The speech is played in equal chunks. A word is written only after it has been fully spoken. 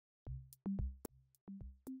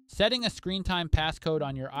Setting a screen time passcode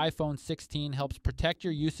on your iPhone 16 helps protect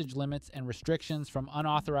your usage limits and restrictions from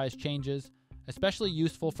unauthorized changes, especially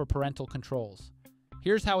useful for parental controls.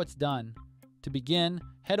 Here's how it's done. To begin,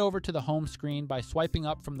 head over to the home screen by swiping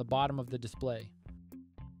up from the bottom of the display.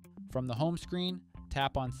 From the home screen,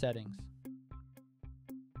 tap on Settings.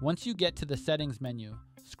 Once you get to the Settings menu,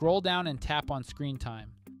 scroll down and tap on Screen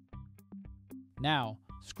Time. Now,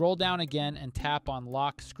 scroll down again and tap on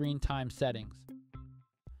Lock Screen Time Settings.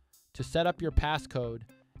 To set up your passcode,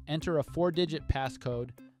 enter a 4-digit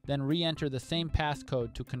passcode, then re-enter the same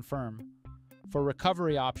passcode to confirm. For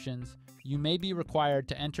recovery options, you may be required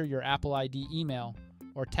to enter your Apple ID email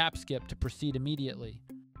or tap skip to proceed immediately.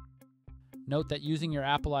 Note that using your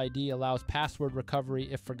Apple ID allows password recovery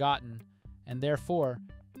if forgotten, and therefore,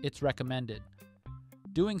 it's recommended.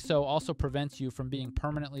 Doing so also prevents you from being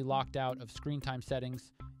permanently locked out of screen time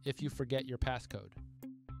settings if you forget your passcode.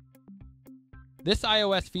 This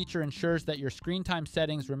iOS feature ensures that your screen time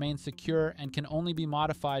settings remain secure and can only be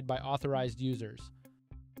modified by authorized users.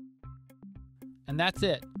 And that's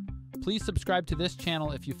it. Please subscribe to this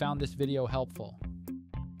channel if you found this video helpful.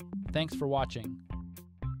 Thanks for watching.